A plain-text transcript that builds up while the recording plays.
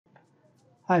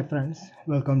Hi friends,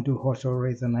 welcome to Horse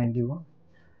Racer 91.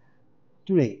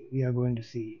 Today we are going to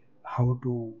see how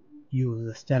to use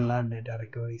the Stellar data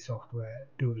recovery software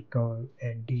to recover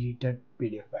a deleted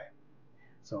PDF file.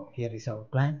 So here is our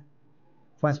plan.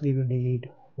 First we will delete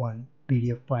one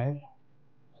PDF file.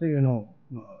 So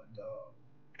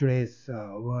today's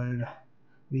world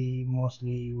we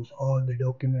mostly use all the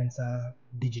documents are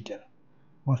digital.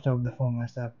 Most of the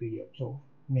formats are PDF. So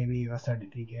maybe your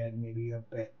certificate, maybe your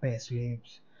pay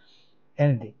slips,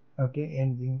 anything, okay,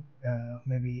 anything,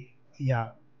 maybe, yeah,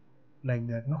 like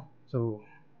that, no? So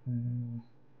mm,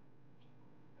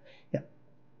 yeah,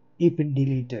 if it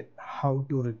deleted, how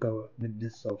to recover with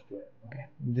this software? Okay,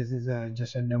 this is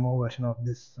just a demo version of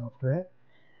this software,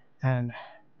 and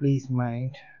please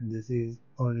mind, this is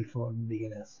only for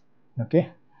beginners.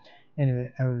 Okay,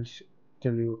 anyway, I will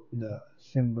tell you the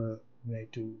simple way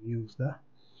to use the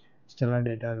Stellar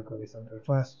Data Recovery software.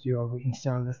 First, you have to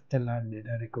install the Stellar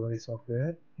Data Recovery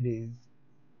software. It is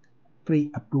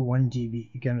free up to 1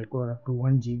 GB. You can record up to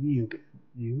 1 GB. You can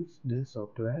use this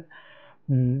software.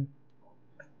 Mm,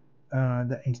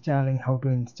 the installing, how to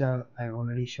install, I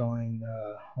already shown in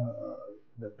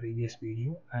the previous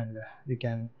video, and you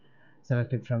can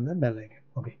select it from the bell icon.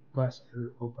 Okay, first I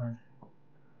will open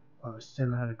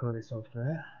Stellar Recovery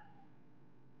software.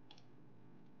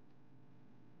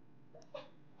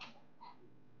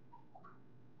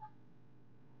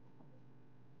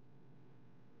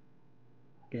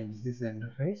 Okay, this is the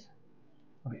interface.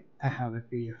 Okay, I have a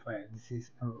PDF file. This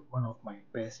is one of my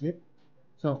payslip.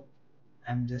 So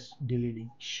I'm just deleting,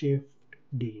 shift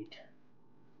delete.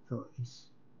 So it's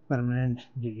permanent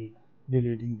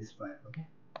deleting this file. Okay,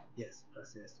 yes,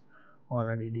 press yes.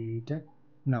 Already deleted.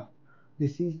 Now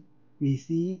this is, we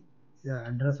see the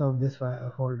address of this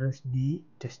file folder is d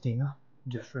testing,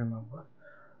 just remember.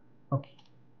 Okay,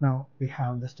 now we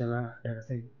have the Stellar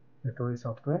data recovery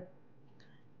software.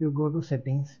 You go to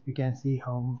settings, you can see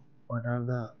how, what are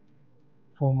the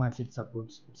formats it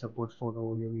supports. It supports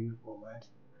photo, audio, video formats.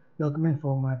 Document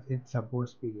formats, it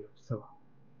supports PDF. So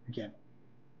you can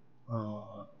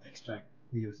extract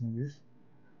using this,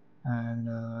 and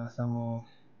some of,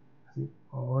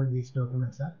 all these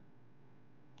documents are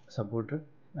supported,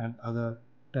 and other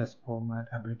test format,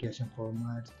 application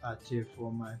formats, archive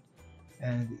format,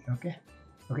 anything. Okay,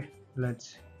 okay,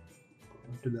 let's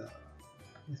go to the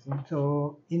this one.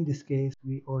 So in this case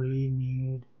we only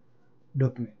need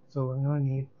document, so we don't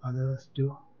need others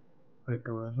to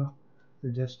recover, no?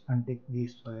 So just untick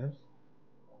these files,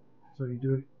 so it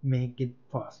will make it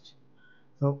fast.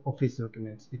 So office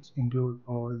documents, it include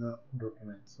all the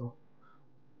documents. So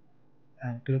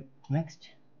and click next,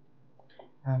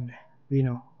 and we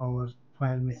know our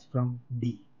file is from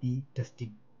D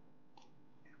testing.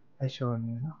 I shown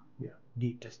you, yeah,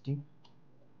 D testing.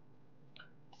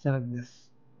 Select this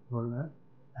folder,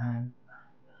 and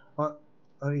or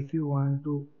or if you want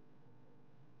to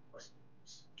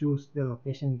choose the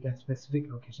location, you can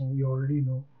specific location. You already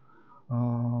know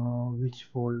which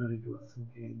folder it was.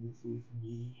 Okay, this is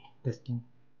D testing.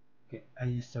 Okay, I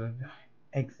just select the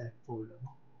exact folder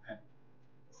and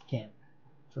scan,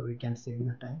 so we can save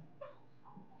the time.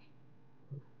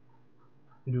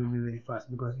 It will be very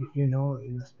fast, because if you know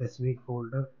in a specific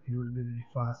folder, it will be very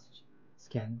fast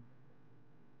scan.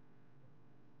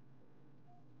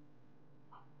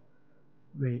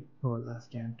 Wait for the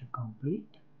scan to complete.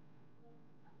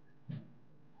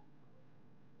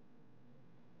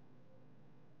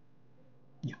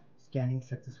 Yeah, scanning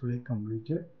successfully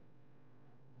completed.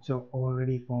 So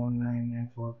already found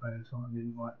 994 files on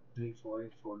in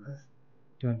 1348 folders,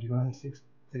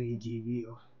 2163 GB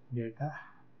of data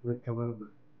recoverable.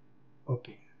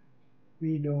 Okay,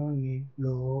 we don't need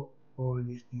all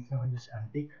these things. So just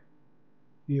untick.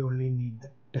 We only need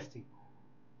the testing.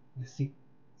 You see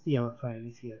our file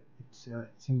is here. Its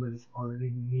symbol is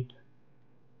already deleted,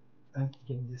 and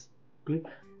you can just click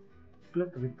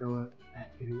recover, and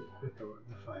it will recover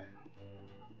the file.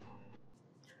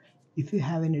 If you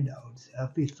have any doubts,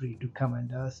 feel free to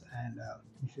comment us, and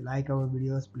if you like our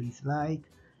videos, please like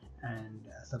and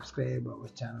subscribe our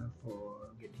channel for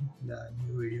getting the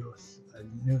new videos,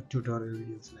 new tutorial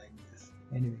videos like this.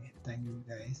 Anyway, thank you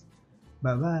guys.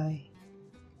 Bye bye.